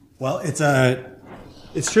Well,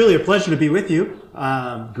 it's truly a pleasure to be with you.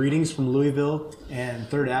 Greetings from Louisville and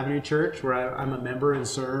Third Avenue Church, where I'm a member and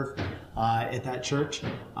serve at that church.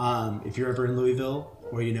 If you're ever in Louisville,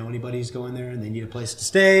 or you know anybody who's going there and they need a place to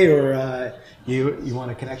stay, or you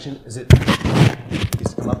want a connection,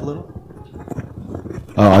 just come up a little?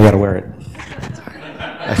 Oh, I gotta wear it.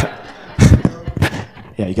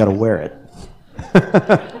 Yeah, you gotta wear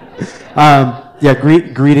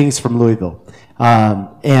it. Greetings from Louisville.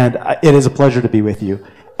 And it is a pleasure to be with you.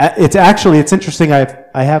 It's interesting.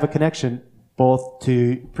 I have a connection both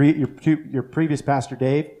to your previous pastor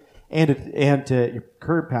Dave and to your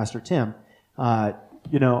current pastor Tim.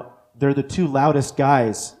 They're the two loudest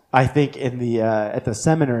guys I think in the at the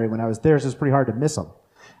seminary when I was there. So it's pretty hard to miss them.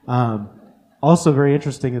 Also very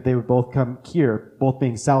interesting that they would both come here, both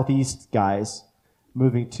being Southeast guys,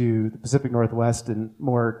 moving to the Pacific Northwest and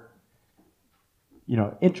more,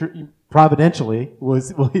 providentially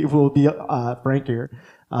will be Frank here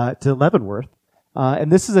to Leavenworth,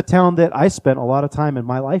 and this is a town that I spent a lot of time in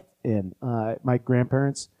my life in. My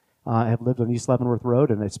grandparents have lived on East Leavenworth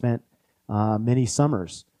Road, and I spent many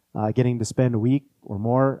summers getting to spend a week or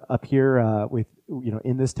more up here with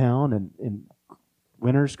in this town, and in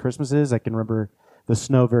winters, Christmases. I can remember the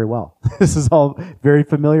snow very well. This is all very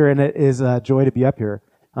familiar, and it is a joy to be up here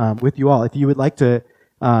with you all. If you would like to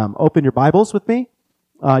open your Bibles with me.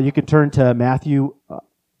 You can turn to Matthew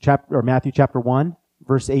chapter 1,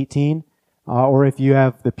 verse 18, or if you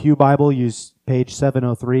have the Pew Bible, use page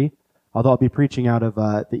 703, although I'll be preaching out of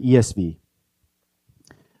the ESV.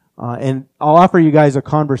 And I'll offer you guys a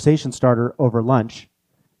conversation starter over lunch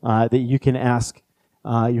that you can ask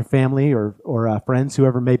your family or friends,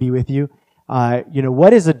 whoever may be with you.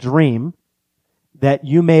 What is a dream that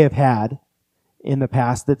you may have had in the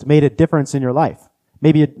past that's made a difference in your life?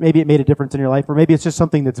 Maybe it made a difference in your life, or maybe it's just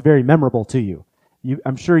something that's very memorable to you.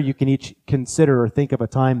 I'm sure you can each consider or think of a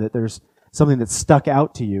time that there's something that stuck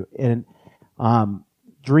out to you. And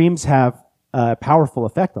dreams have a powerful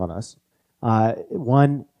effect on us.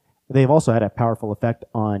 They've also had a powerful effect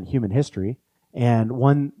on human history. And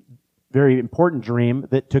one very important dream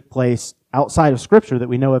that took place outside of Scripture that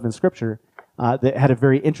we know of in Scripture that had a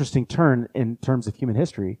very interesting turn in terms of human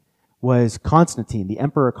history was Constantine, the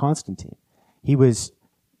Emperor Constantine. He was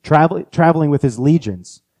traveling with his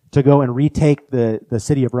legions to go and retake the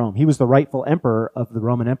city of Rome. He was the rightful emperor of the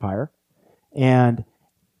Roman Empire. And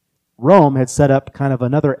Rome had set up kind of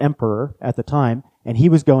another emperor at the time, and he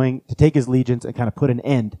was going to take his legions and kind of put an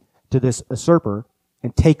end to this usurper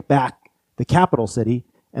and take back the capital city.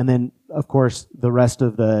 And then, of course, the rest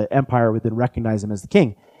of the empire would then recognize him as the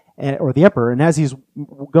king or the emperor. And as he's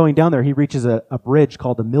going down there, he reaches a bridge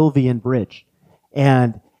called the Milvian Bridge.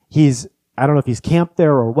 And I don't know if he's camped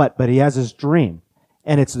there or what, but he has this dream.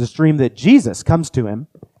 And it's this dream that Jesus comes to him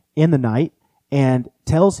in the night and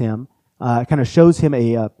tells him, kind of shows him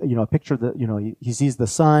a picture that, he sees the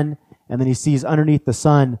sun, and then he sees underneath the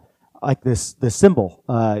sun, like this symbol.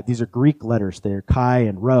 These are Greek letters. They're Chi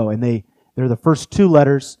and Rho, and they're the first two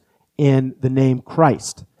letters in the name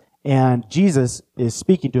Christ. And Jesus is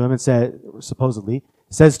speaking to him and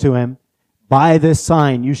says to him, by this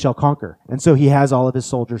sign you shall conquer. And so he has all of his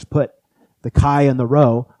soldiers put the Chi and the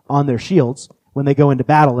Rho on their shields when they go into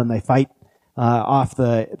battle and they fight off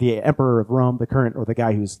the emperor of Rome, the current, or the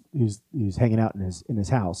guy who's hanging out in his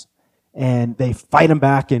house, and they fight him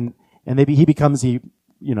back, and he becomes the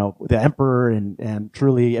emperor, and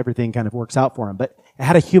truly everything kind of works out for him. But it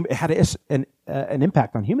had an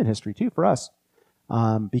impact on human history too for us,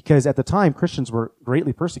 because at the time Christians were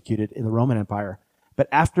greatly persecuted in the Roman Empire. But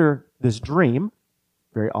after this dream,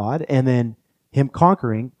 very odd, and then him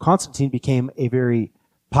conquering, Constantine became a very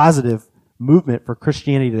positive movement for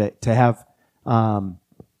Christianity to have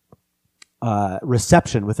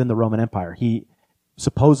reception within the Roman Empire. He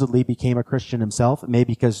supposedly became a Christian himself,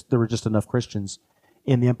 maybe because there were just enough Christians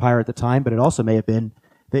in the empire at the time, but it also may have been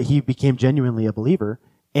that he became genuinely a believer,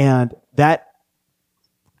 and that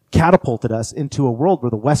catapulted us into a world where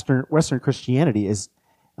the Western Christianity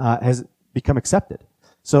has become accepted.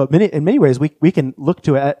 So in many ways, we can look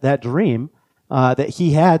to that dream that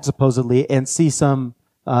he had supposedly and see some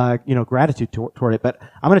gratitude toward it. But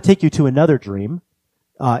I'm going to take you to another dream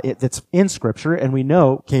that's in Scripture, and we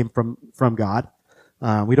know came from God.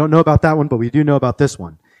 We don't know about that one, but we do know about this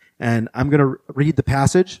one. And I'm going to read the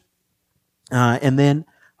passage, and then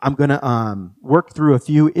I'm going to work through a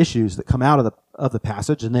few issues that come out of the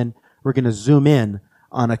passage, and then we're going to zoom in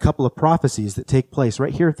on a couple of prophecies that take place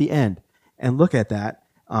right here at the end, and look at that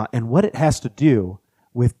and what it has to do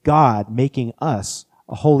with God making us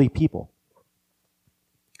a holy people.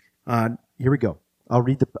 Here we go. I'll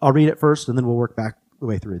read it first, and then we'll work the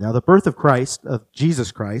way through. Now, the birth of Christ, of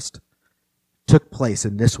Jesus Christ, took place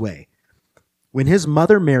in this way. When his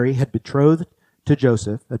mother Mary had been betrothed to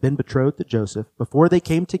Joseph, before they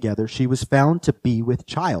came together, she was found to be with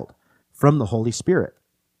child from the Holy Spirit.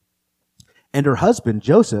 And her husband,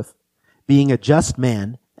 Joseph, being a just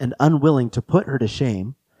man and unwilling to put her to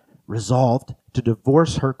shame, resolved to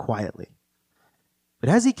divorce her quietly. But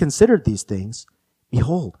as he considered these things,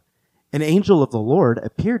 behold, an angel of the Lord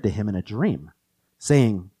appeared to him in a dream,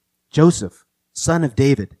 saying, Joseph, son of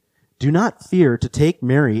David, do not fear to take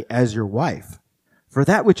Mary as your wife, for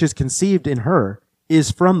that which is conceived in her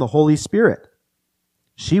is from the Holy Spirit.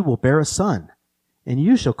 She will bear a son, and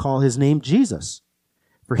you shall call his name Jesus,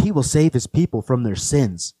 for he will save his people from their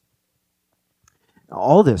sins.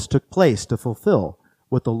 All this took place to fulfill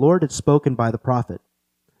what the Lord had spoken by the prophet.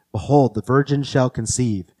 Behold, the virgin shall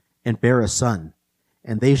conceive and bear a son,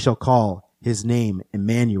 and they shall call his name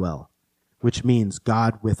Emmanuel, which means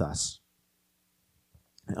God with us.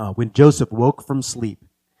 When Joseph woke from sleep,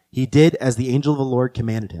 he did as the angel of the Lord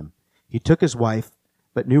commanded him. He took his wife,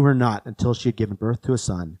 but knew her not until she had given birth to a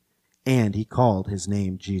son, and he called his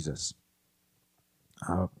name Jesus.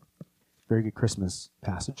 Very good Christmas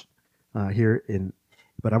passage here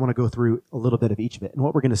but I want to go through a little bit of each of it. And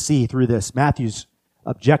what we're going to see through this, Matthew's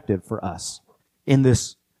objective for us in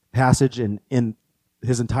this passage and in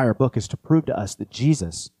his entire book is to prove to us that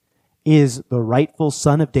Jesus is the rightful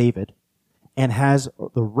son of David and has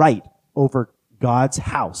the right over God's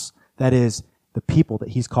house. That is, the people that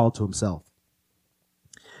he's called to himself.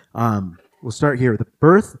 We'll start here. The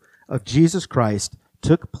birth of Jesus Christ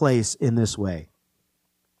took place in this way.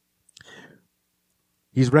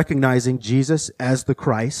 He's recognizing Jesus as the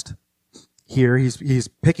Christ. Here, he's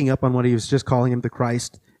picking up on what he was just calling him the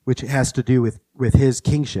Christ, which has to do with his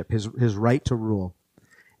kingship, his right to rule.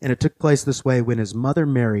 And it took place this way when his mother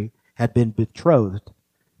Mary had been betrothed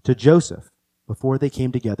to Joseph. Before they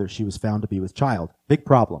came together, she was found to be with child. Big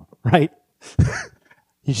problem, right?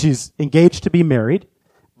 She's engaged to be married,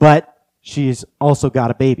 but she's also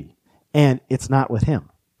got a baby. And it's not with him.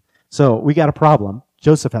 So we got a problem.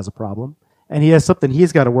 Joseph has a problem. And he has something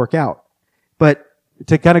he's got to work out. But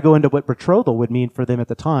to kind of go into what betrothal would mean for them at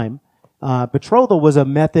the time, betrothal was a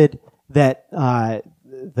method that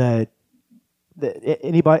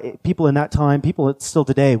people in that time, people still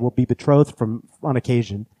today, will be betrothed on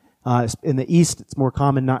occasion. In the East, it's more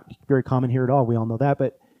common, not very common here at all. We all know that.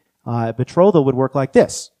 But betrothal would work like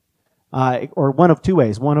this, or one of two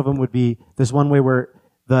ways. One of them would be this one way where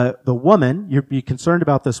the woman, you'd be concerned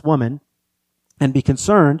about this woman, and be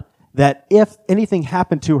concerned that if anything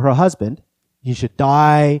happened to her husband, he should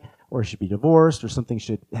die, or should be divorced, or something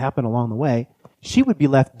should happen along the way, she would be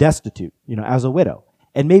left destitute, as a widow,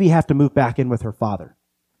 and maybe have to move back in with her father,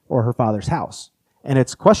 or her father's house. And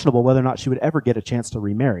it's questionable whether or not she would ever get a chance to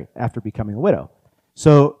remarry after becoming a widow.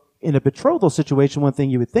 So in a betrothal situation, one thing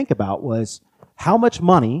you would think about was, how much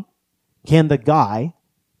money can the guy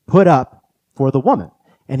put up for the woman?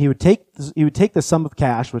 And he would take the sum of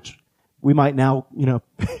cash, which we might now,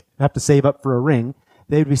 have to save up for a ring.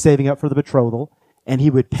 They would be saving up for the betrothal, and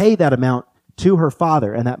he would pay that amount to her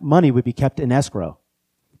father, and that money would be kept in escrow.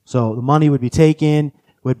 So the money would be taken,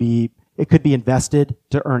 it could be invested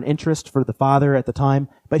to earn interest for the father at the time,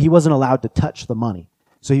 but he wasn't allowed to touch the money.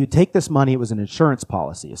 So he would take this money, it was an insurance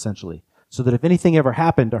policy, essentially, so that if anything ever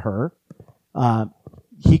happened to her,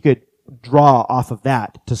 he could draw off of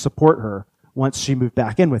that to support her once she moved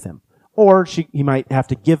back in with him. Or he might have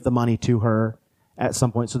to give the money to her at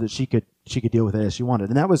some point so that she could deal with it as she wanted.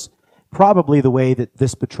 And that was probably the way that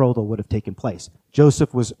this betrothal would have taken place.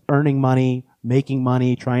 Joseph was earning money, making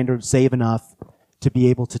money, trying to save enough to be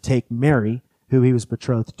able to take Mary, who he was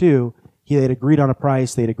betrothed to. They had agreed on a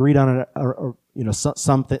price. They had agreed on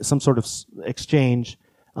some sort of exchange.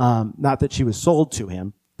 Not that she was sold to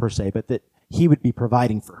him per se, but that he would be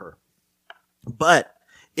providing for her. But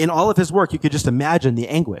in all of his work, you could just imagine the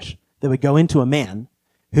anguish that would go into a man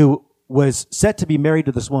who was set to be married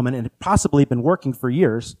to this woman and had possibly been working for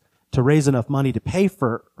years to raise enough money to pay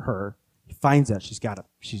for her. He finds out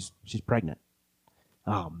she's pregnant.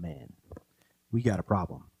 Oh man, we got a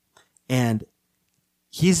problem. And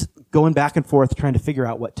he's going back and forth trying to figure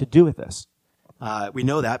out what to do with this. We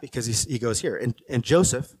know that because he goes here. And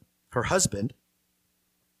Joseph, her husband,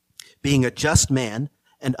 being a just man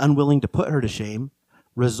and unwilling to put her to shame,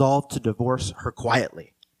 resolved to divorce her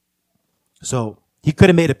quietly. So he could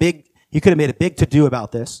have made a big to-do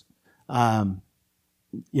about this, kind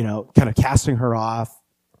of casting her off,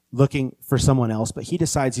 looking for someone else, but he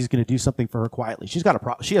decides he's going to do something for her quietly. She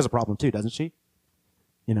has a problem too, doesn't she?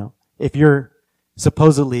 If you're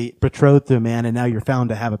supposedly betrothed to a man and now you're found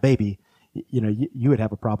to have a baby, you would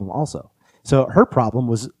have a problem also. So her problem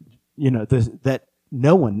was, that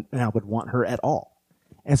no one now would want her at all.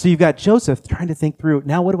 And so you've got Joseph trying to think through,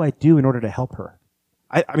 now what do I do in order to help her?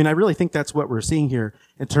 I really think that's what we're seeing here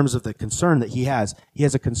in terms of the concern that he has. He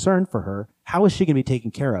has a concern for her. How is she going to be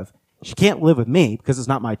taken care of? She can't live with me because it's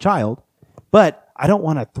not my child, but I don't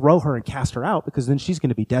want to throw her and cast her out because then she's going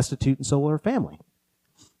to be destitute and so will her family.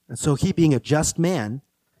 And so he, being a just man,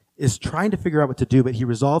 is trying to figure out what to do, but he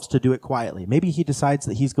resolves to do it quietly. Maybe he decides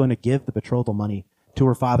that he's going to give the betrothal money to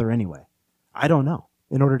her father anyway. I don't know.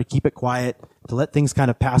 In order to keep it quiet, to let things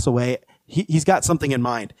kind of pass away, he's got something in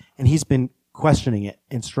mind, and he's been questioning it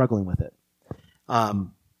and struggling with it.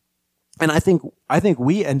 And I think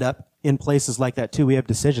we end up in places like that too. We have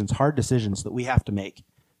decisions, hard decisions that we have to make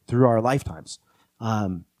through our lifetimes.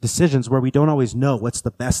 Decisions where we don't always know what's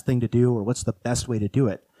the best thing to do or what's the best way to do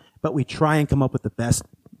it, but we try and come up with the best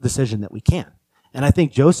decision that we can. And I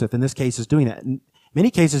think Joseph in this case is doing that. In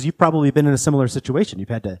many cases, you've probably been in a similar situation. You've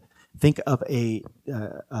had to think of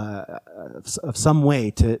of some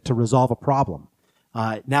way to resolve a problem.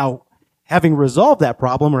 Now, having resolved that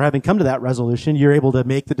problem or having come to that resolution, you're able to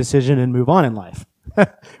make the decision and move on in life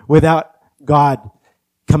without God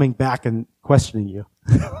coming back and questioning you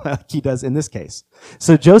like he does in this case.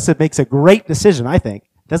 So Joseph makes a great decision, I think.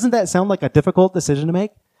 Doesn't that sound like a difficult decision to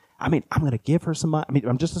make? I mean, I'm going to give her some money. I mean,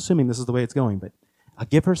 I'm just assuming this is the way it's going, but I'll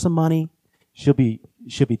give her some money. She'll be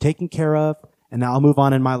taken care of, and now I'll move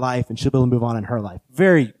on in my life, and she'll be able to move on in her life.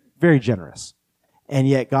 Very, very generous. And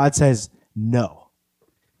yet God says no.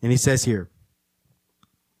 And he says here,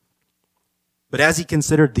 but as he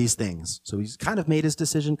considered these things, so he's kind of made his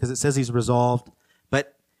decision because it says he's resolved,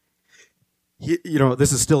 but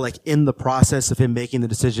this is still like in the process of him making the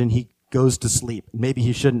decision. He goes to sleep. Maybe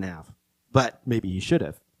he shouldn't have, but maybe he should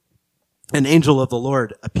have. An angel of the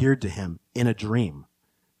Lord appeared to him in a dream.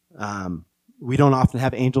 We don't often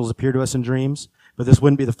have angels appear to us in dreams, but this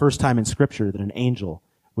wouldn't be the first time in Scripture that an angel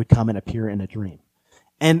would come and appear in a dream.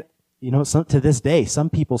 And to this day, some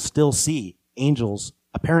people still see angels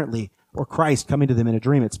apparently, or Christ coming to them in a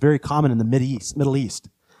dream. It's very common in the Middle East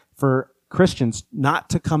for Christians not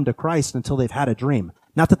to come to Christ until they've had a dream.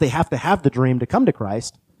 Not that they have to have the dream to come to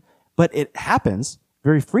Christ, but it happens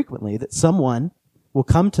very frequently that someone will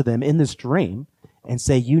come to them in this dream and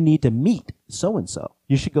say, you need to meet so-and-so.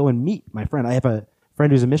 You should go and meet my friend. I have a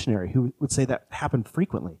friend who's a missionary who would say that happened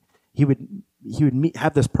frequently. He would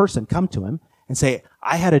have this person come to him and say,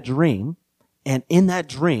 I had a dream, and in that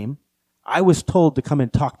dream, I was told to come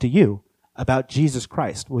and talk to you about Jesus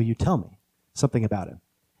Christ. Will you tell me something about him?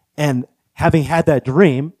 And having had that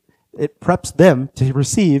dream, it preps them to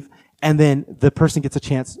receive, and then the person gets a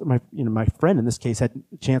chance. My friend in this case had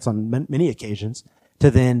a chance on many occasions to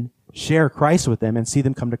then share Christ with them and see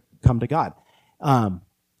them come to God.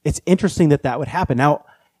 It's interesting that would happen. Now,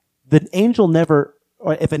 the angel never.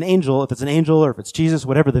 Or if it's an angel, or if it's Jesus,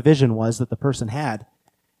 whatever the vision was that the person had,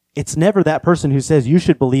 it's never that person who says, you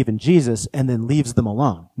should believe in Jesus and then leaves them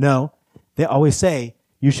alone. No, they always say,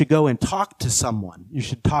 you should go and talk to someone. You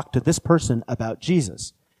should talk to this person about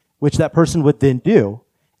Jesus, which that person would then do,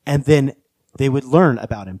 and then they would learn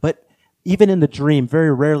about him. But even in the dream,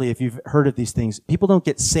 very rarely, if you've heard of these things, people don't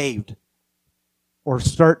get saved or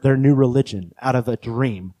start their new religion out of a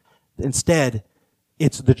dream. Instead,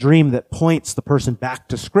 it's the dream that points the person back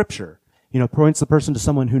to Scripture. Points the person to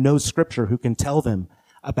someone who knows Scripture, who can tell them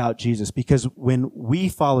about Jesus. Because when we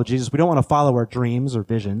follow Jesus, we don't want to follow our dreams or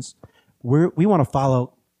visions. We want to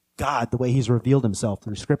follow God the way he's revealed himself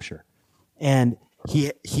through Scripture. And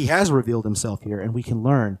he has revealed himself here, and we can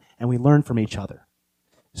learn, and we learn from each other.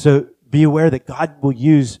 So be aware that God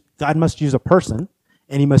must use a person,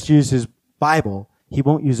 and he must use his Bible. He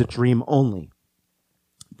won't use a dream only.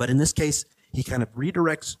 But in this case, he kind of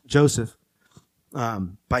redirects Joseph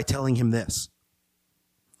by telling him this.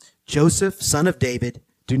 Joseph, son of David,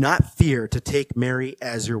 do not fear to take Mary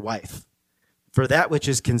as your wife, for that which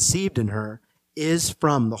is conceived in her is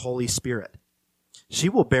from the Holy Spirit. She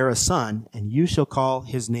will bear a son, and you shall call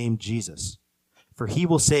his name Jesus, for he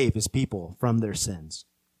will save his people from their sins.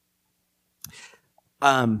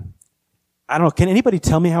 I don't know. Can anybody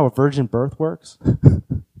tell me how a virgin birth works?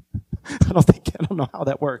 I don't know how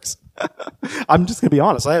that works. I'm just going to be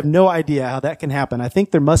honest. I have no idea how that can happen. I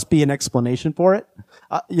think there must be an explanation for it.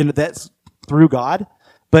 That's through God,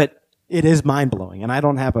 but it is mind blowing. And I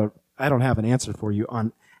don't have an answer for you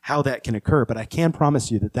on how that can occur, but I can promise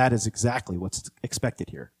you that is exactly what's expected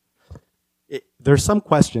here. There's some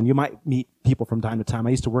question. You might meet people from time to time. I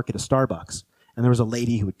used to work at a Starbucks, and there was a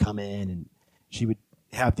lady who would come in, and she would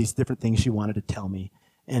have these different things she wanted to tell me.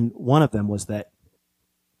 And one of them was that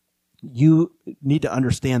you need to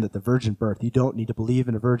understand that the virgin birth, you don't need to believe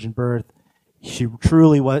in a virgin birth. She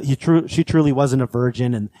truly wasn't a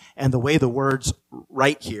virgin. And the way the words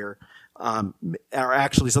write here are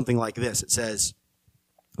actually something like this. It says,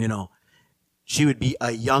 she would be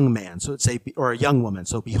a young man. So it'd say, or a young woman.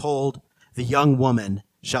 So behold, the young woman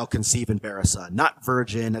shall conceive and bear a son. Not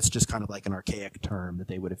virgin. That's just kind of like an archaic term that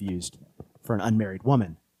they would have used for an unmarried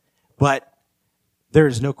woman. But there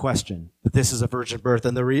is no question that this is a virgin birth,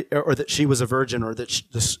 and or that she was a virgin, or that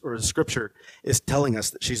the Scripture is telling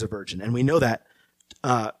us that she's a virgin. And we know that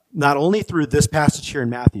not only through this passage here in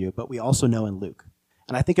Matthew, but we also know in Luke.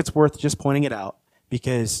 And I think it's worth just pointing it out,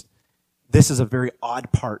 because this is a very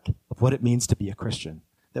odd part of what it means to be a Christian,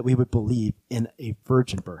 that we would believe in a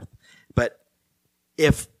virgin birth. But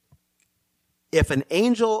if an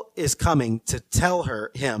angel is coming to tell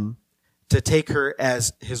him to take her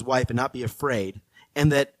as his wife and not be afraid, and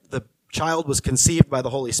that the child was conceived by the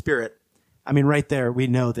Holy Spirit, I mean, right there, we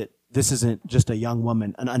know that this isn't just a young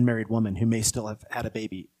woman, an unmarried woman who may still have had a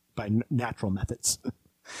baby by natural methods.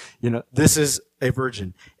 This is a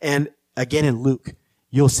virgin. And again, in Luke,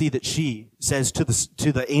 you'll see that she says to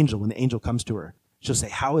the angel, when the angel comes to her, she'll say,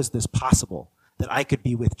 how is this possible that I could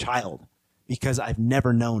be with child? Because I've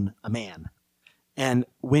never known a man. And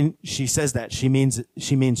when she says that, she means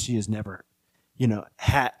she has never,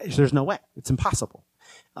 there's no way. It's impossible.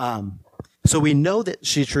 So we know that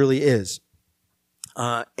she truly is.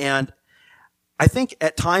 And I think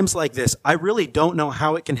at times like this, I really don't know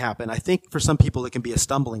how it can happen. I think for some people it can be a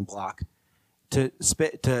stumbling block to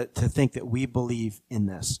think that we believe in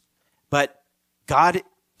this. But God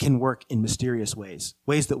can work in mysterious ways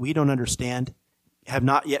that we don't understand, have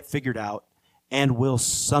not yet figured out, and will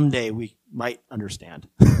someday we might understand.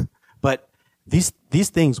 But these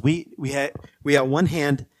things, we on one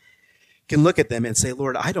hand can look at them and say,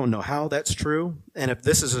 Lord, I don't know how that's true. And if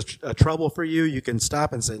this is a trouble for you, you can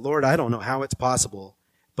stop and say, Lord, I don't know how it's possible.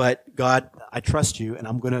 But God, I trust you, and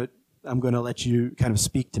I'm gonna let you kind of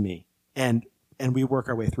speak to me. And we work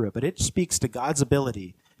our way through it. But it speaks to God's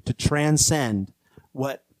ability to transcend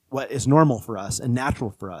what is normal for us and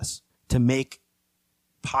natural for us, to make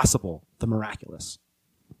possible the miraculous.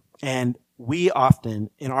 And we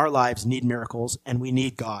often in our lives need miracles, and we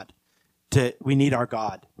need our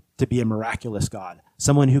God to be a miraculous God,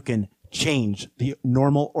 someone who can change the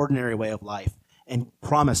normal, ordinary way of life and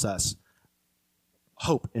promise us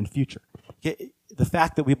hope and future. The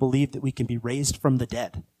fact that we believe that we can be raised from the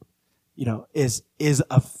dead, is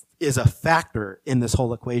a factor in this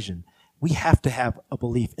whole equation. We have to have a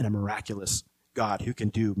belief in a miraculous God who can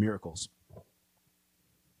do miracles.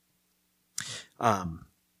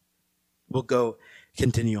 We'll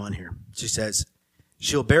continue on here. She says,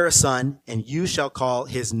 she'll bear a son, and you shall call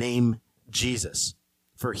his name Jesus,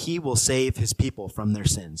 for he will save his people from their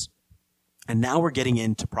sins. And now we're getting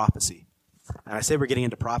into prophecy. And I say we're getting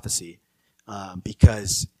into prophecy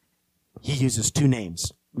because he uses two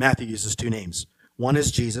names. Matthew uses two names. One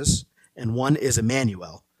is Jesus, and one is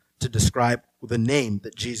Emmanuel, to describe the name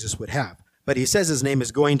that Jesus would have. But he says his name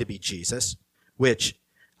is going to be Jesus, which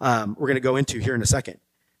we're going to go into here in a second.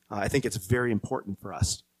 I think it's very important for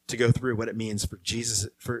us to go through what it means for Jesus,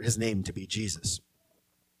 for his name to be Jesus.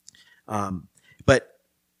 But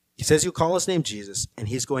he says you'll call his name Jesus, and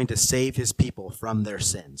he's going to save his people from their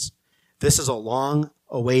sins. This is a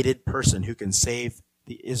long-awaited person who can save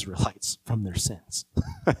the Israelites from their sins.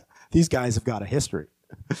 These guys have got a history,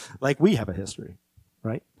 like we have a history,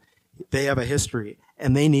 right? They have a history,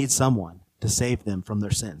 and they need someone to save them from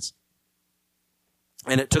their sins.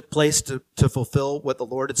 And it took place to fulfill what the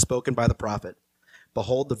Lord had spoken by the prophet.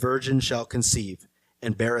 Behold, the virgin shall conceive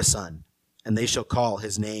and bear a son, and they shall call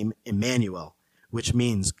his name Emmanuel, which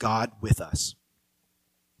means God with us.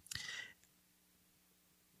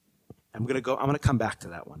 I'm going to come back to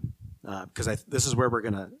that one because this is where we're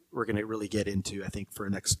going to really get into, I think, for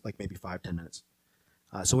the next maybe 5-10 minutes.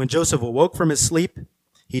 So when Joseph awoke from his sleep,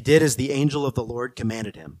 he did as the angel of the Lord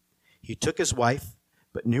commanded him. He took his wife,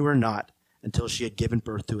 but knew her not until she had given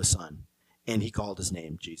birth to a son, and he called his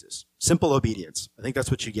name Jesus. Simple obedience. I think that's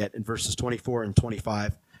what you get in verses 24 and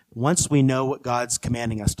 25. Once we know what God's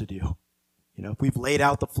commanding us to do, if we've laid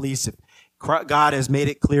out the fleece, if God has made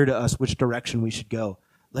it clear to us which direction we should go,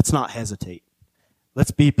 let's not hesitate.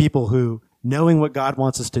 Let's be people who, knowing what God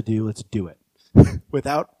wants us to do, let's do it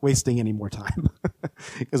without wasting any more time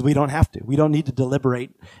because we don't have to. We don't need to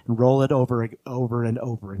deliberate and roll it over and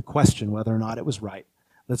over and question whether or not it was right.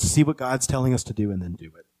 Let's see what God's telling us to do and then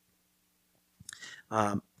do it.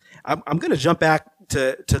 I'm going to jump back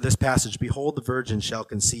to this passage. Behold, the virgin shall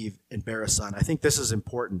conceive and bear a son. I think this is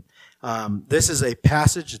important. This is a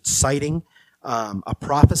passage. It's citing a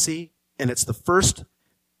prophecy and it's the first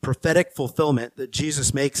prophetic fulfillment that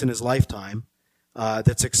Jesus makes in his lifetime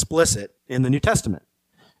that's explicit in the New Testament.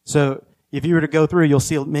 So if you were to go through, you'll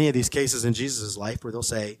see many of these cases in Jesus' life where they'll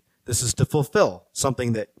say, this is to fulfill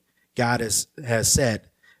something that God has said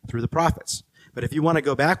through the prophets. But if you want to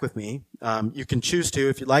go back with me, you can choose to,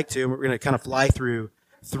 if you'd like to, and we're going to kind of fly through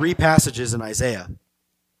 3 passages in Isaiah.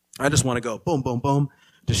 I just want to go boom, boom, boom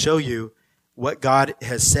to show you what God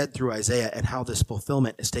has said through Isaiah and how this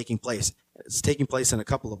fulfillment is taking place. It's taking place in a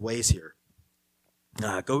couple of ways here.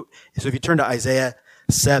 So if you turn to Isaiah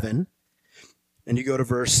 7 and you go to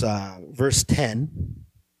verse 10,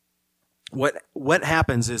 what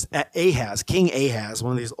happens is King Ahaz,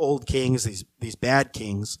 one of these old kings, these bad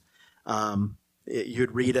kings,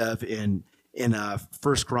 you'd read of in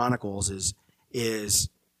First Chronicles, is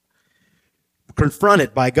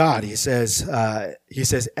confronted by God. He says,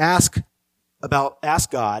 ask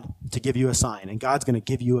God to give you a sign, and God's going to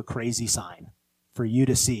give you a crazy sign for you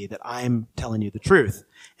to see that I'm telling you the truth.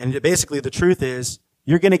 And basically, the truth is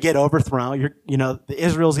you're going to get overthrown.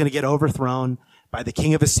 Israel's going to get overthrown by the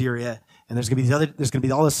king of Assyria, and there's going to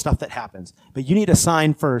be all this stuff that happens. But you need a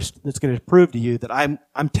sign first that's going to prove to you that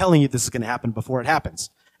I'm telling you this is going to happen before it happens.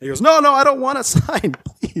 And he goes, no, I don't want a sign,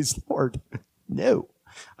 please, Lord. No,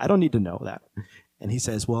 I don't need to know that. And he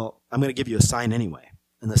says, well, I'm going to give you a sign anyway.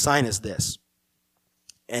 And the sign is this.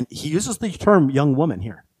 And he uses the term young woman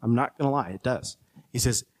here. I'm not going to lie, it does. He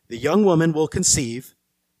says, the young woman will conceive,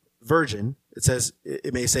 virgin. It says,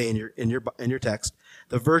 it may say in your text,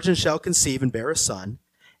 the virgin shall conceive and bear a son,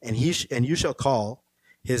 and you shall call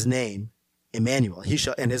his name Emmanuel.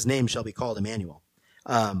 And his name shall be called Emmanuel.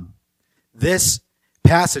 This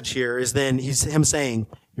passage here is then him saying,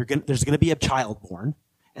 there's going to be a child born,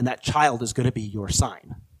 and that child is going to be your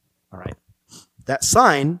sign. All right. That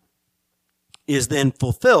sign is then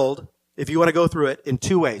fulfilled, if you want to go through it, in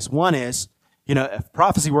 2 ways. One is, if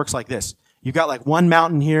prophecy works like this, you've got like one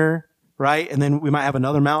mountain here, right? And then we might have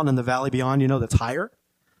another mountain in the valley beyond, that's higher.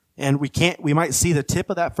 And we might see the tip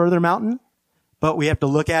of that further mountain, but we have to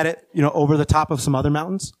look at it, over the top of some other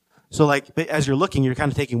mountains. So as you're looking, you're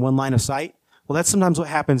kind of taking one line of sight. Well, that's sometimes what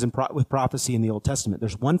happens with prophecy in the Old Testament.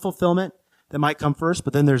 There's one fulfillment that might come first,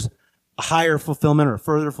 but then there's a higher fulfillment or a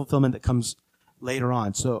further fulfillment that comes later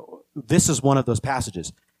on. So this is one of those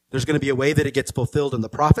passages. There's going to be a way that it gets fulfilled in the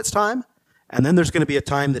prophet's time, and then there's going to be a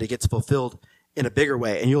time that it gets fulfilled in a bigger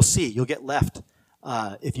way. And you'll get left,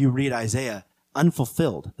 if you read Isaiah,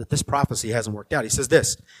 unfulfilled, that this prophecy hasn't worked out. He says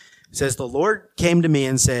this. He says, the Lord came to me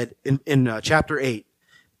and said, in chapter 8,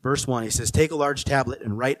 verse 1, he says, take a large tablet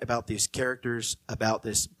and write about these characters, about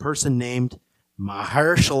this person named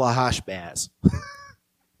Maher-shalal-hash-baz.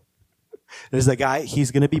 There's a guy, he's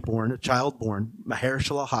going to be born, a child born,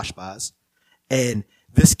 Maher-shalal-hash-baz. And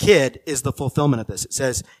this kid is the fulfillment of this. It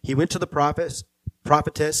says, he went to the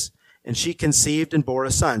prophetess, and she conceived and bore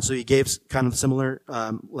a son. So he gave kind of similar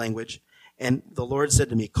language. And the Lord said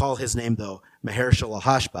to me, call his name, though,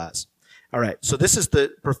 Maher-shalal-hash-baz. All right, so this is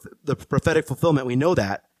the prophetic fulfillment. We know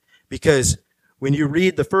that because when you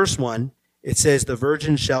read the first one, it says the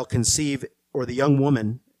virgin shall conceive, or the young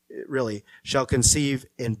woman, really, shall conceive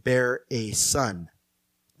and bear a son.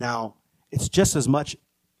 Now, it's just as much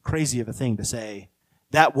crazy of a thing to say,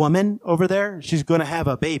 that woman over there, she's going to have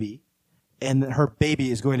a baby, and her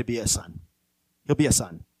baby is going to be a son. He'll be a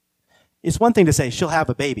son. It's one thing to say she'll have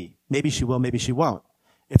a baby. Maybe she will, maybe she won't.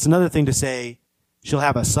 It's another thing to say she'll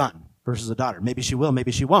have a son versus a daughter. Maybe she will,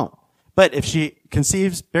 maybe she won't. But if she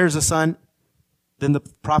conceives, bears a son, then the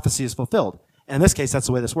prophecy is fulfilled. And in this case, that's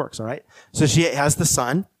the way this works, all right? So she has the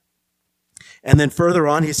son. And then further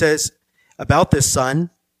on, he says about this son,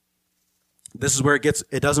 this is where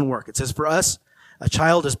it doesn't work. It says, for us, a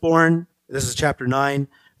child is born. This is chapter 9,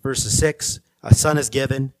 verses 6. A son is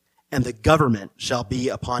given, and the government shall be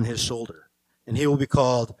upon his shoulder. And he will be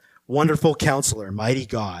called Wonderful Counselor, Mighty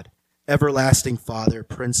God, Everlasting Father,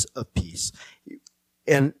 Prince of Peace.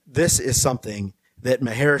 And this is something that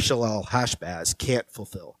Maher-shalal-hash-baz can't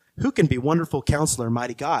fulfill. Who can be Wonderful Counselor,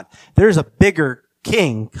 Mighty God? There's a bigger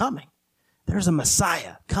king coming. There's a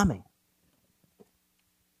Messiah coming.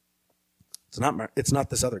 It's not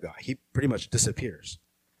this other guy. He pretty much disappears.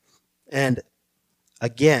 And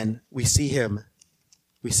again, we see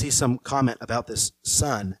some comment about this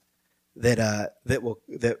son that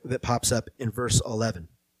pops up in verse 11.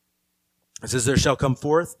 It says, there shall come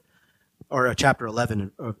forth, or chapter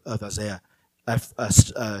 11 of Isaiah,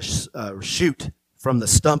 a shoot from the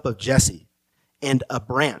stump of Jesse, and a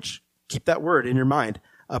branch. Keep that word in your mind.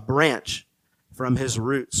 A branch from his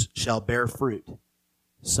roots shall bear fruit.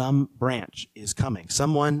 Some branch is coming.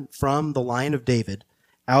 Someone from the line of David,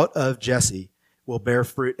 out of Jesse, will bear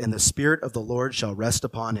fruit, and the Spirit of the Lord shall rest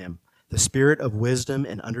upon him, the Spirit of wisdom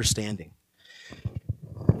and understanding.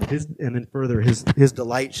 And then further, his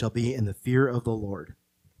delight shall be in the fear of the Lord.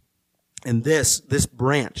 And this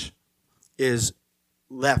branch is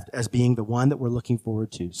left as being the one that we're looking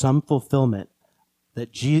forward to, some fulfillment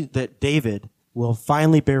that David will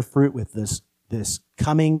finally bear fruit with this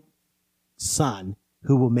coming son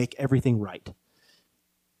who will make everything right.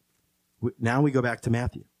 Now we go back to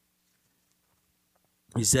Matthew.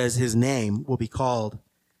 He says his name will be called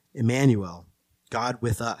Emmanuel, God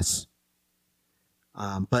with us.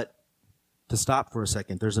 But to stop for a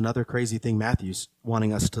second, there's another crazy thing Matthew's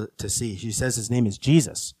wanting us to see. He says his name is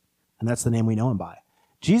Jesus, and that's the name we know him by.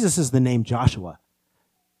 Jesus is the name Joshua.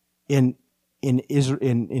 In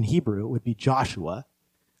Hebrew, it would be Joshua,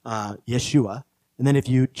 Yeshua. And then if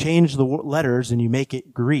you change the letters and you make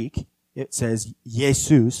it Greek, it says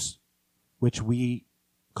Jesus, which we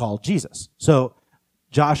call Jesus. So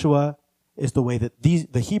Joshua is the way that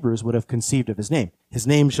the Hebrews would have conceived of his name. His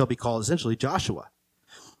name shall be called essentially Joshua.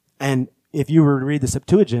 And if you were to read the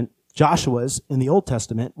Septuagint, Joshua's in the Old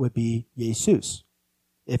Testament would be Jesus,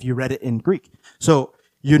 if you read it in Greek. So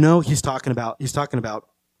you know he's talking about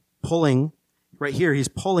pulling, right here, he's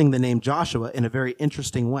pulling the name Joshua in a very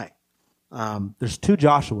interesting way. There's two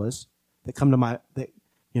Joshuas that come to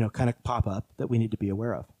kind of pop up that we need to be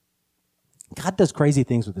aware of. God does crazy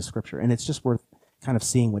things with the scripture, and it's just worth kind of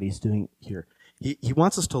seeing what he's doing here. He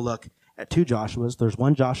wants us to look at two Joshuas. There's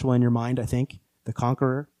one Joshua in your mind, I think, the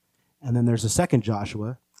conqueror, and then there's a second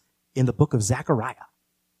Joshua in the book of Zechariah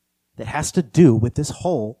that has to do with this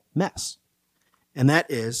whole mess. And that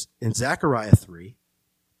is in Zechariah 3,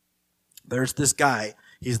 there's this guy,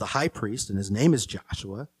 he's the high priest, and his name is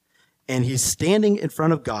Joshua, and he's standing in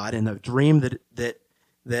front of God in a dream that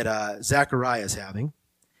Zechariah is having,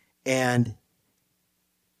 and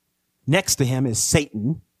next to him is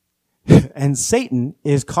Satan, and Satan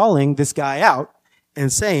is calling this guy out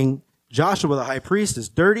and saying, Joshua the high priest is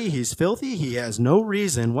dirty, he's filthy, he has no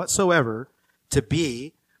reason whatsoever to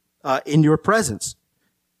be in your presence.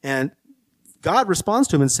 And God responds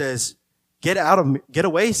to him and says, get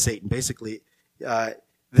away, Satan, basically.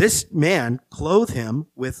 This man,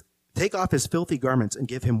 take off his filthy garments and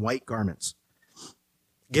give him white garments.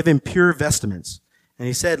 Give him pure vestments. And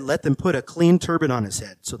he said, let them put a clean turban on his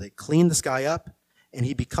head. So they clean this guy up, and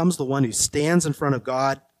he becomes the one who stands in front of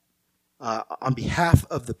God on behalf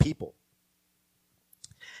of the people.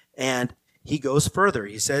 And he goes further.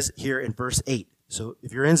 He says here in verse 8. So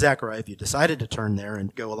if you're in Zechariah, if you decided to turn there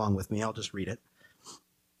and go along with me, I'll just read it.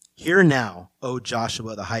 Hear now, O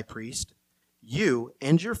Joshua the high priest, you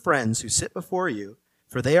and your friends who sit before you,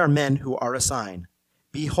 for they are men who are a sign.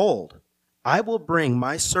 Behold, I will bring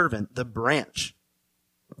my servant the branch.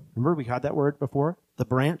 Remember we had that word before? The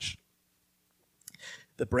branch.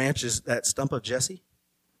 The branch is that stump of Jesse.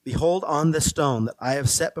 Behold, on the stone that I have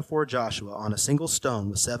set before Joshua, on a single stone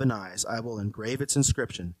with 7 eyes, I will engrave its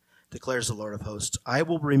inscription, declares the Lord of hosts. I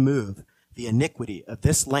will remove the iniquity of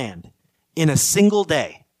this land in a single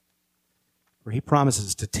day. Where he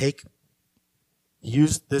promises to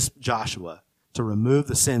use this Joshua to remove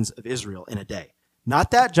the sins of Israel in a day. Not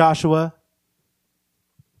that Joshua,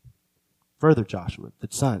 further Joshua, the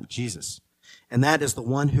son, Jesus. And that is the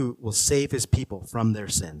one who will save his people from their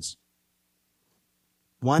sins.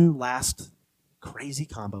 One last crazy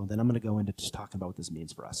combo, then I'm going to go into just talking about what this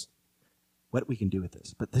means for us. What we can do with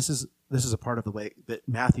this. But this is a part of the way that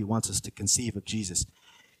Matthew wants us to conceive of Jesus.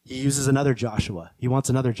 He uses another Joshua. He wants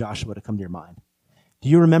another Joshua to come to your mind. Do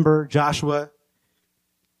you remember Joshua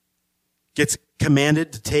gets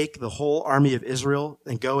commanded to take the whole army of Israel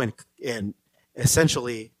and go and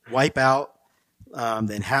essentially wipe out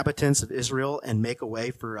the inhabitants of Israel and make a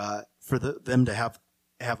way for them to have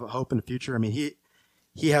a hope in the future? I mean,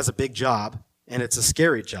 he has a big job, and it's a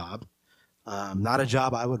scary job. Not a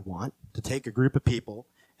job I would want, to take a group of people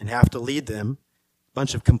and have to lead them, a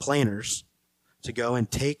bunch of complainers, to go and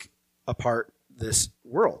take apart this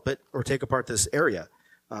world, or take apart this area,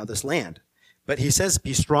 this land. But he says,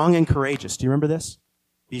 be strong and courageous. Do you remember this?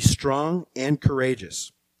 Be strong and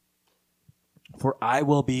courageous. For I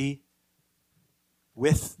will be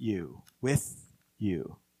with you.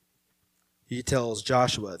 He tells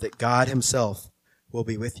Joshua that God himself will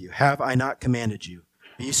be with you. Have I not commanded you?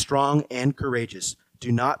 Be strong and courageous.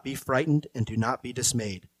 Do not be frightened and do not be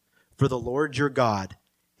dismayed. For the Lord your God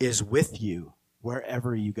is with you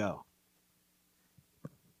wherever you go.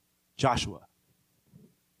 Joshua,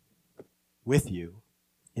 with you.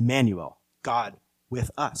 Emmanuel, God with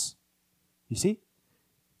us. You see?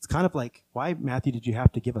 It's kind of like, why, Matthew, did you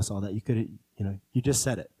have to give us all that? You could, you just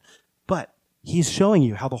said it. But he's showing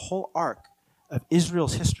you how the whole arc of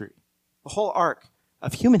Israel's history, the whole arc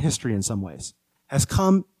of human history in some ways, has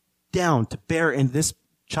come down to bear in this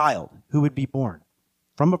child who would be born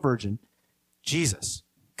from a virgin, Jesus,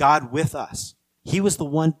 God with us. He was the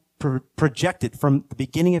one projected from the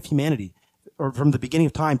beginning of humanity, or from the beginning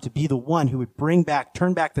of time, to be the one who would turn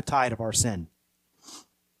back the tide of our sin.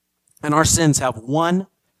 And our sins have one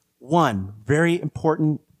very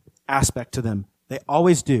important aspect to them. They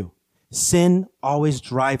always do. Sin always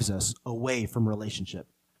drives us away from relationship.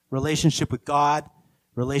 Relationship with God,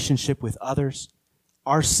 relationship with others.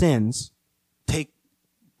 Our sins take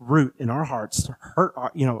root in our hearts, hurt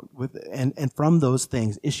our, and from those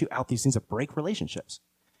things issue out these things that break relationships.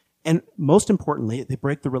 And most importantly, they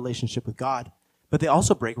break the relationship with God, but they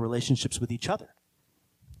also break relationships with each other.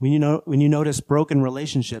 When you notice broken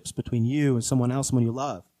relationships between you and someone else, someone you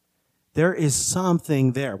love, there is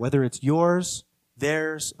something there, whether it's yours,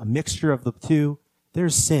 theirs, a mixture of the two,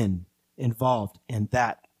 there's sin involved in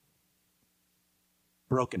that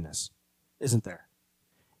brokenness, isn't there?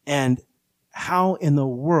 And how in the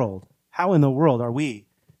world are we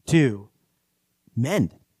to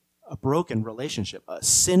mend a broken relationship, a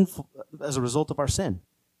sinful, as a result of our sin?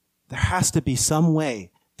 There has to be some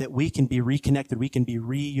way that we can be reconnected, we can be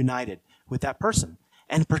reunited with that person,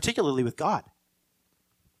 and particularly with God.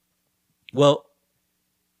 Well,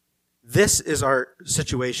 this is our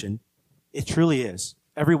situation. It truly is.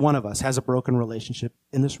 Every one of us has a broken relationship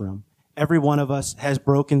in this room. Every one of us has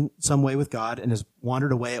broken some way with God and has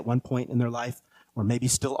wandered away at one point in their life, or maybe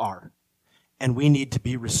still are. And we need to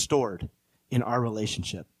be restored in our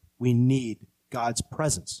relationship. We need God's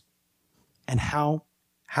presence. And how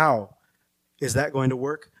is that going to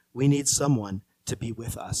work? We need someone to be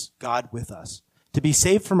with us, God with us. To be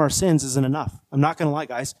saved from our sins isn't enough. I'm not going to lie,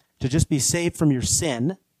 guys. To just be saved from your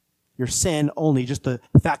sin only, just the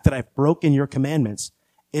fact that I've broken your commandments,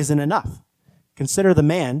 isn't enough. Consider the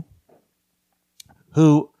man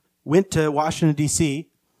who went to Washington, D.C.,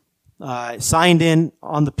 signed in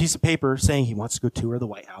on the piece of paper saying he wants to go tour the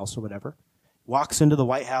White House or whatever, walks into the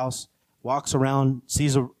White House, walks around,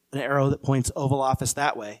 sees an arrow that points Oval Office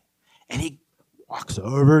that way, and he walks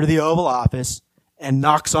over to the Oval Office and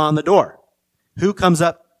knocks on the door. Who comes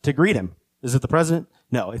up to greet him? Is it the president?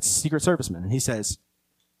 No, it's a Secret Serviceman. And he says,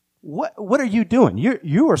 What are you doing?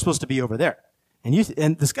 You are supposed to be over there. And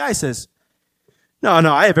this guy says, No,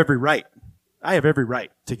 I have every right. I have every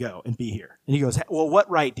right to go and be here. And he goes, well, what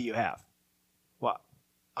right do you have? Well,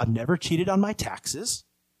 I've never cheated on my taxes,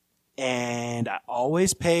 and I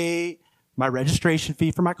always pay my registration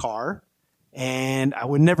fee for my car, and I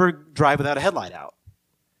would never drive without a headlight out.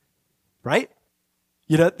 Right?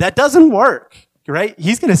 That doesn't work, right?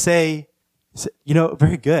 He's going to say,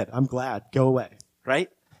 very good. I'm glad. Go away.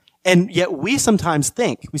 Right? And yet we sometimes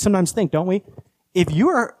think, don't we? If you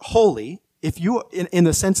are holy, if you, in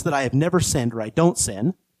the sense that I have never sinned or I don't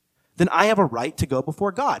sin, then I have a right to go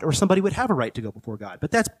before God, or somebody would have a right to go before God.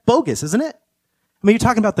 But that's bogus, isn't it? I mean, you're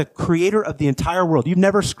talking about the creator of the entire world. You've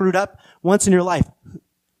never screwed up once in your life.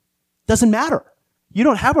 Doesn't matter. You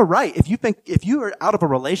don't have a right. If you are out of a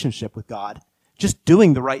relationship with God, just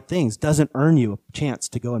doing the right things doesn't earn you a chance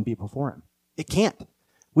to go and be before him. It can't.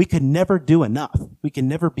 We could never do enough. We can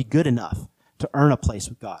never be good enough to earn a place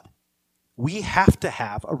with God. We have to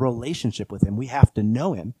have a relationship with him. We have to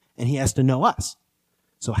know him, and he has to know us.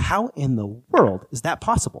 So how in the world is that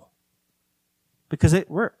possible? Because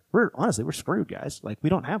we're honestly, we're screwed, guys. Like, we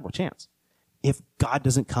don't have a chance if God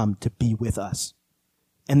doesn't come to be with us.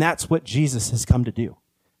 And that's what Jesus has come to do,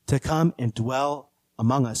 to come and dwell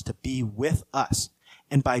among us, to be with us.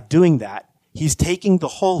 And by doing that, he's taking the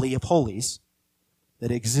holy of holies that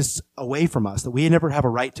exists away from us, that we never have a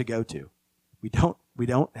right to go to. We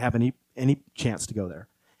don't have any chance to go there.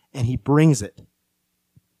 And he brings it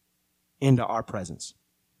into our presence.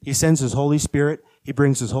 He sends his Holy Spirit. He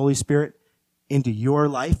brings his Holy Spirit into your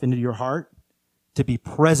life, into your heart, to be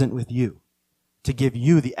present with you, to give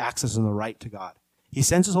you the access and the right to God. He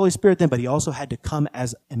sends his Holy Spirit then, but he also had to come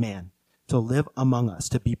as a man to live among us,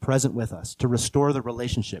 to be present with us, to restore the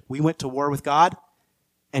relationship. We went to war with God,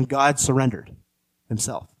 and God surrendered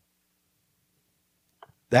himself.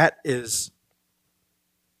 That is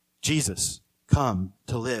Jesus come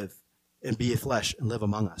to live and be a flesh and live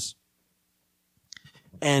among us.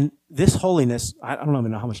 And this holiness, I don't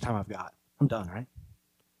even know how much time I've got. I'm done, right?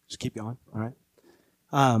 Just keep going, all right?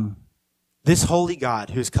 This holy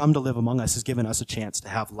God who's come to live among us has given us a chance to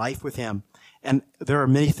have life with him. And there are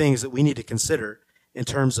many things that we need to consider in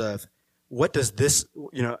terms of what does this,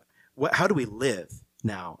 how do we live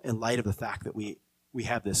now in light of the fact that we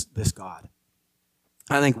have this God?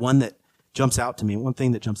 I think one thing that jumps out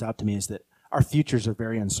to me is that our futures are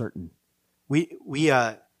very uncertain.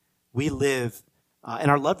 We live,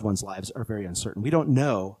 and our loved ones' lives are very uncertain. We don't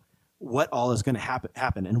know what all is going to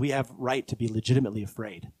happen, and we have right to be legitimately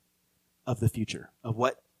afraid of the future, of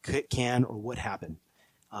what can or would happen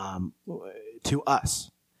to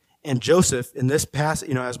us. And Joseph, in this passage,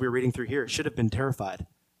 as we were reading through here, should have been terrified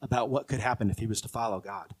about what could happen if he was to follow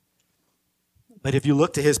God. But if you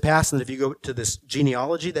look to his past, and if you go to this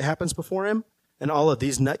genealogy that happens before him, and all of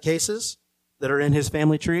these nutcases that are in his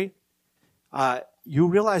family tree, you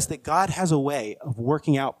realize that God has a way of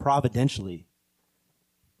working out providentially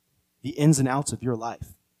the ins and outs of your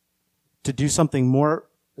life to do something more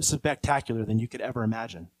spectacular than you could ever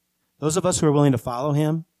imagine. Those of us who are willing to follow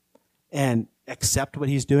him and accept what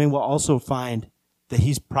he's doing will also find that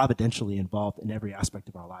he's providentially involved in every aspect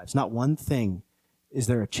of our lives. Not one thing is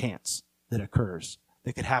there a chance that occurs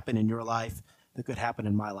that could happen in your life, that could happen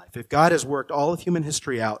in my life. If God has worked all of human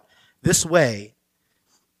history out this way,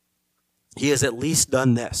 he has at least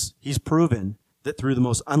done this. He's proven that through the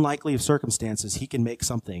most unlikely of circumstances, he can make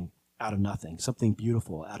something out of nothing, something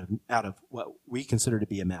beautiful out of what we consider to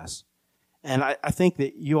be a mess. And I think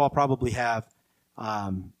that you all probably have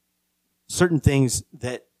certain things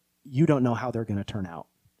that you don't know how they're going to turn out.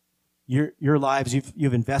 Your lives,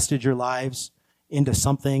 you've invested your lives into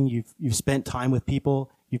something. You've spent time with people.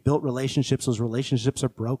 You've built relationships. Those relationships are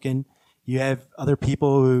broken. You have other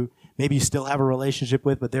people who maybe you still have a relationship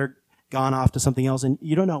with, but they're gone off to something else, and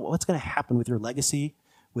you don't know what's going to happen with your legacy,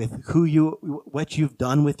 with what you've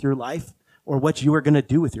done with your life, or what you are going to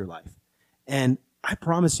do with your life. And I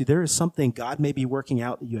promise you, there is something God may be working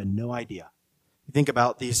out that you had no idea. You think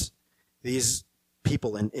about these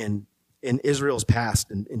people in Israel's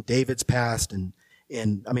past, and in David's past, and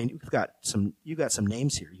I mean, you've got some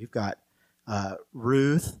names here. You've got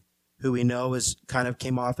Ruth, who we know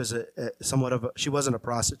came off as she wasn't a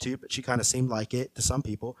prostitute, but she kind of seemed like it to some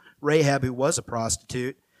people. Rahab, who was a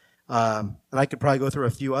prostitute. And I could probably go through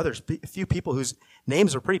a few people whose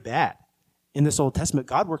names are pretty bad in this Old Testament.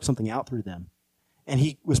 God worked something out through them, and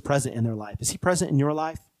he was present in their life. Is he present in your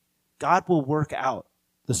life? God will work out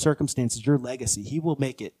the circumstances, your legacy. He will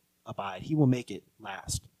make it abide. He will make it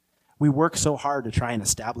last. We work so hard to try and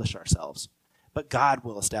establish ourselves, but God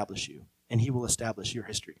will establish you, and he will establish your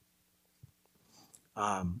history.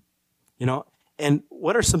 And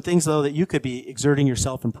what are some things, though, that you could be exerting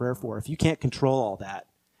yourself in prayer for? If you can't control all that,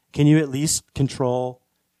 can you at least control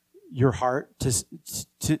your heart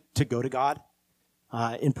to go to God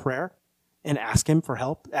in prayer and ask him for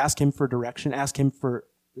help, ask him for direction, ask him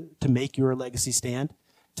to make your legacy stand,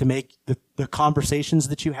 to make the conversations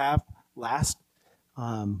that you have last?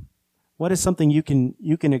 What is something you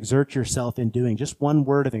can exert yourself in doing? Just one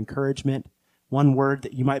word of encouragement, one word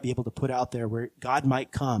that you might be able to put out there where God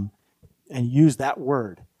might come and use that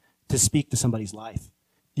word to speak to somebody's life.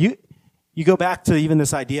 You go back to even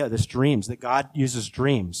this idea of this dreams, that God uses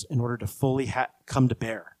dreams in order to fully come to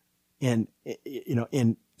bear in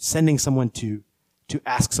sending someone to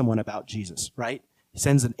ask someone about Jesus, right? He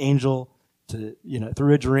sends an angel to,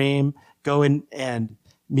 through a dream, go in and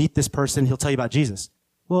meet this person. He'll tell you about Jesus.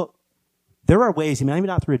 Well, there are ways, maybe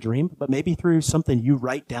not through a dream, but maybe through something you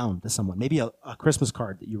write down to someone. Maybe a Christmas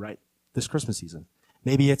card that you write this Christmas season.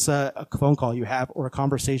 Maybe it's a phone call you have, or a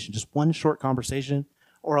conversation, just one short conversation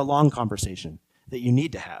or a long conversation that you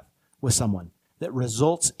need to have with someone that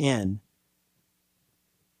results in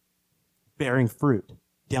bearing fruit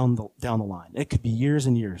down the line. It could be years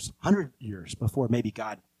and years, 100 years before maybe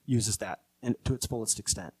God uses that to its fullest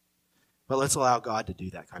extent. But let's allow God to do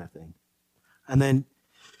that kind of thing. And then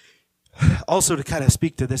also to kind of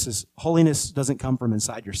speak to this is holiness doesn't come from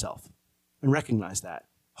inside yourself, and recognize that.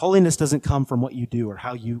 Holiness doesn't come from what you do or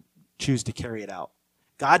how you choose to carry it out.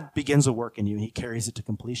 God begins a work in you and he carries it to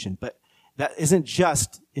completion. But that isn't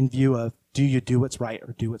just in view of do you do what's right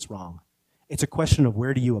or do what's wrong. It's a question of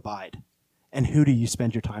where do you abide and who do you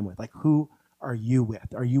spend your time with? Like, who are you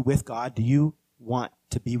with? Are you with God? Do you want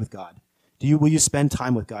to be with God? Will you spend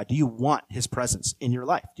time with God? Do you want his presence in your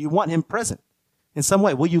life? Do you want him present in some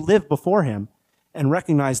way? Will you live before him and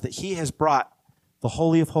recognize that he has brought the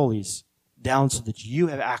Holy of Holies down so that you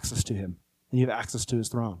have access to him and you have access to his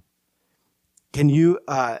throne? Can you,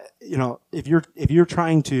 if you're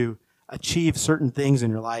trying to achieve certain things in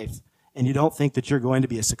your life and you don't think that you're going to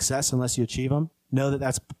be a success unless you achieve them, know that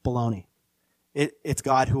that's baloney. It's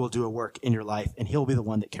God who will do a work in your life, and he'll be the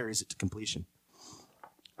one that carries it to completion.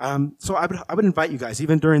 So I would invite you guys,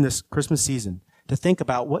 even during this Christmas season, to think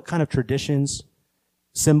about what kind of traditions,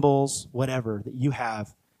 symbols, whatever that you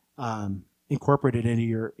have incorporated into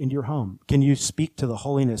your home. Can you speak to the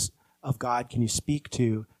holiness of God? Can you speak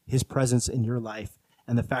to his presence in your life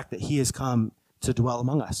and the fact that he has come to dwell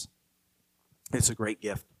among us? It's a great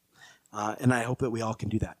gift. And I hope that we all can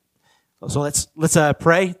do that. So let's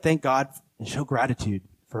pray, thank God, and show gratitude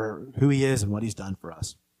for who he is and what he's done for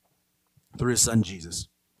us through his son, Jesus.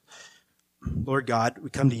 Lord God, we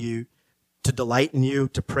come to you to delight in you,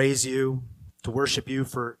 to praise you, to worship you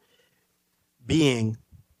for being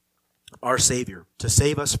our Savior, to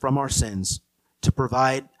save us from our sins, to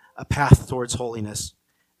provide a path towards holiness.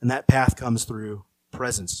 And that path comes through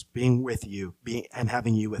presence, being with you, and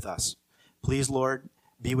having you with us. Please, Lord,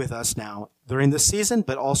 be with us now during this season,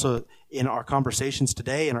 but also in our conversations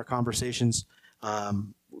today, in our conversations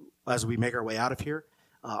as we make our way out of here,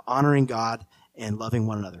 honoring God and loving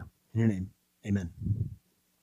one another. In your name, amen.